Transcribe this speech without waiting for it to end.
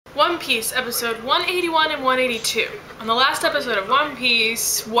One Piece, episode 181 and 182. On the last episode of One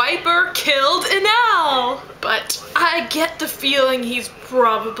Piece, Wiper killed Enel! But I get the feeling he's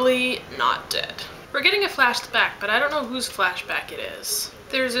probably not dead. We're getting a flashback, but I don't know whose flashback it is.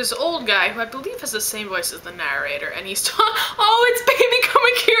 There's this old guy who I believe has the same voice as the narrator, and he's oh, it's Baby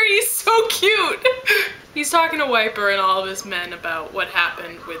Kamakiri, he's so cute! He's talking to Wiper and all of his men about what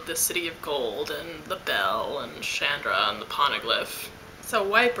happened with the City of Gold and the Bell and Chandra and the Poneglyph. So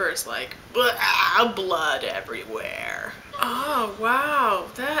Wiper's like, blood everywhere. Oh, wow,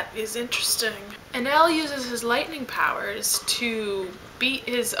 that is interesting. Enel uses his lightning powers to beat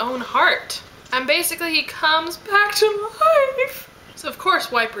his own heart. And basically he comes back to life. So of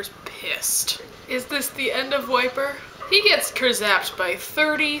course Wiper's pissed. Is this the end of Wiper? He gets kerzapped by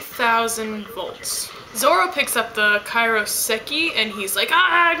 30,000 volts. Zoro picks up the Kairoseki and he's like,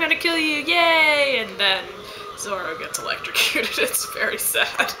 I'm gonna kill you, yay! And then Zoro gets electrocuted. It's very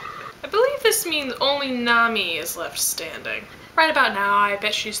sad. I believe this means only Nami is left standing. Right about now, I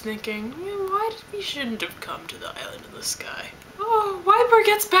bet she's thinking, why did we shouldn't have come to the island in the sky? Oh, Wiper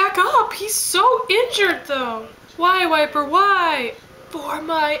gets back up. He's so injured though. Why, Wiper, why? For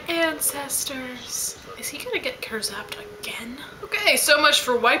my ancestors. Is he gonna get kerzapped again? Okay, so much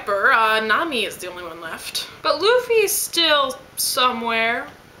for Wiper. Nami is the only one left. But Luffy's still somewhere.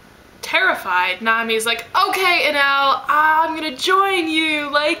 Terrified, Nami's like, okay, Enel, I'm gonna join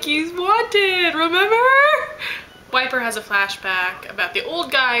you like you wanted, remember? Wiper has a flashback about the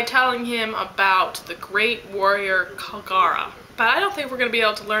old guy telling him about the great warrior Kagara. But I don't think we're gonna be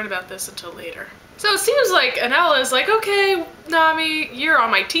able to learn about this until later. So it seems like Enel is like, okay, Nami, you're on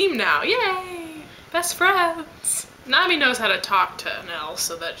my team now, yay! Best friends. Nami knows how to talk to Enel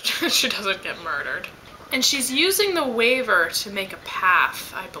so that she doesn't get murdered. And she's using the waver to make a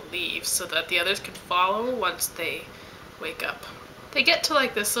path, I believe, so that the others can follow once they wake up. They get to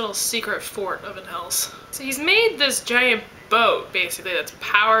like this little secret fort of Enel's. So he's made this giant boat, basically, that's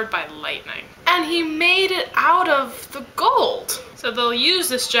powered by lightning. And he made it out of the gold. So they'll use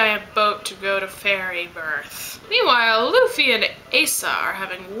this giant boat to go to Fairy Birth. Meanwhile, Luffy and Asa are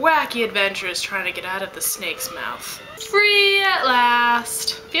having wacky adventures trying to get out of the snake's mouth. Free at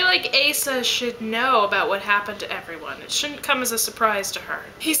last! I feel like Asa should know about what happened to everyone. It shouldn't come as a surprise to her.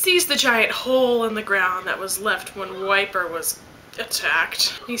 He sees the giant hole in the ground that was left when Wiper was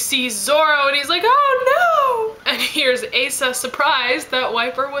attacked. He sees Zoro and he's like, oh no! And here's Asa surprised that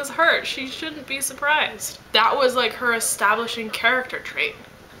Wiper was hurt. She shouldn't be surprised. That was like her establishing character trait.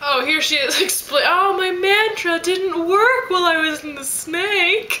 Oh, here she is oh, my mantra didn't work while I was in the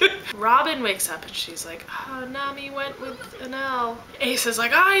snake. Robin wakes up and she's like, oh, Nami went with Enel. Asa's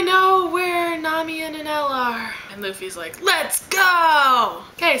like, I know where Nami and Enel are. And Luffy's like, let's go!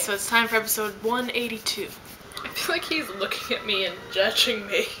 Okay, so it's time for episode 182. I feel like he's looking at me and judging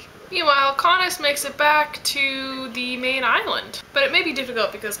me. Meanwhile, Conus makes it back to the main island. But it may be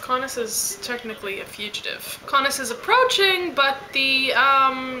difficult because Conus is technically a fugitive. Conus is approaching, but the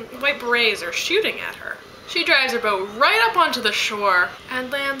White Berets are shooting at her. She drives her boat right up onto the shore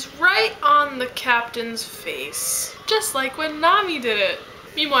and lands right on the captain's face. Just like when Nami did it.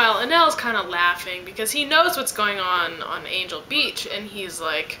 Meanwhile, Enel's kind of laughing because he knows what's going on Angel Beach, and he's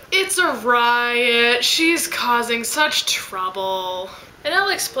like, it's a riot, she's causing such trouble.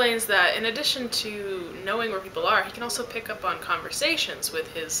 Enel explains that in addition to knowing where people are, he can also pick up on conversations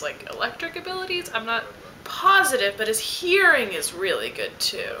with his like electric abilities. I'm not positive, but his hearing is really good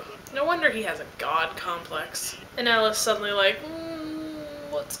too. No wonder he has a god complex. Enel is suddenly like,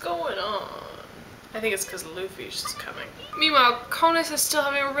 what's going on? I think it's because Luffy's just coming. Meanwhile, Conus is still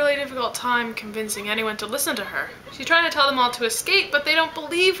having a really difficult time convincing anyone to listen to her. She's trying to tell them all to escape, but they don't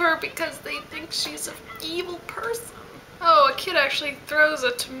believe her because they think she's an evil person. Oh, a kid actually throws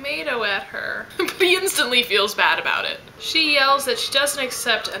a tomato at her, but he instantly feels bad about it. She yells that she doesn't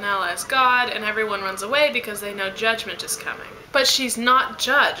accept Enel as God, and everyone runs away because they know judgment is coming. But she's not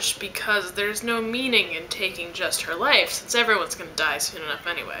judged because there's no meaning in taking just her life, since everyone's gonna die soon enough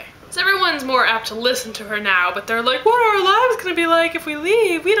anyway. So everyone's more apt to listen to her now, but they're like, what are our lives gonna be like if we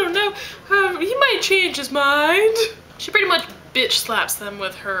leave? We don't know. He might change his mind. She pretty much bitch slaps them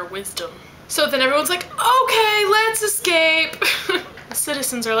with her wisdom. So then everyone's like, okay, let's escape. The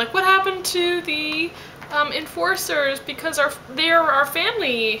citizens are like, what happened to the enforcers because they're our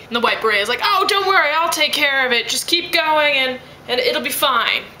family? And the White Beret is like, oh, don't worry, I'll take care of it. Just keep going and it'll be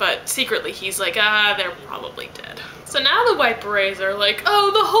fine. But secretly he's like, they're probably dead. So now the White Berets are like,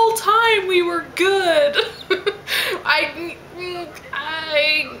 oh, the whole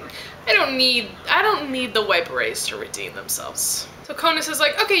I don't need the YAAAAYs to redeem themselves. So Conus is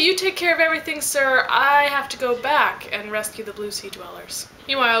like, okay, you take care of everything, sir. I have to go back and rescue the Blue Sea Dwellers.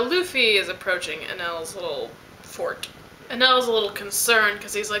 Meanwhile, Luffy is approaching Enel's little fort. Enel's a little concerned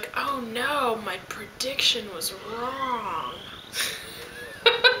because he's like, oh no, my prediction was wrong.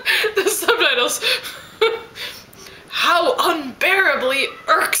 The subtitles. How unbearably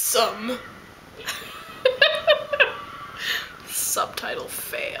irksome. Subtitle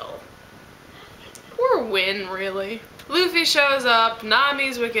fail. Or win, really. Luffy shows up,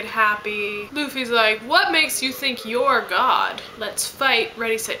 Nami's wicked happy. Luffy's like, what makes you think you're God? Let's fight,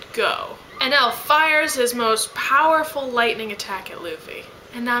 ready, set, go. Enel fires his most powerful lightning attack at Luffy.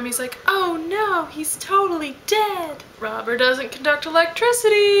 And Nami's like, oh no, he's totally dead. Rubber doesn't conduct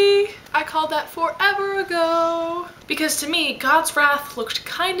electricity. I called that forever ago. Because to me, God's Wrath looked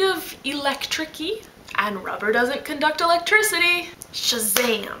kind of electric-y, and rubber doesn't conduct electricity.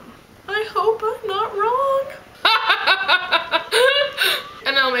 Shazam. I hope I'm not wrong.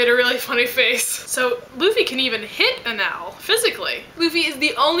 Enel made a really funny face. So Luffy can even hit Enel physically. Luffy is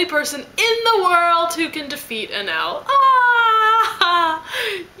the only person in the world who can defeat Enel. Ah!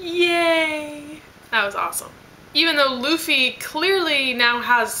 Yay! That was awesome. Even though Luffy clearly now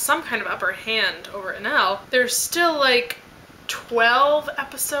has some kind of upper hand over Enel, there's still like 12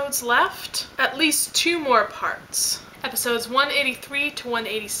 episodes left. At least 2 more parts. Episodes 183 to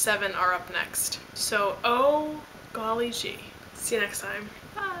 187 are up next. So, oh golly gee. See you next time.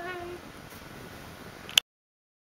 Bye.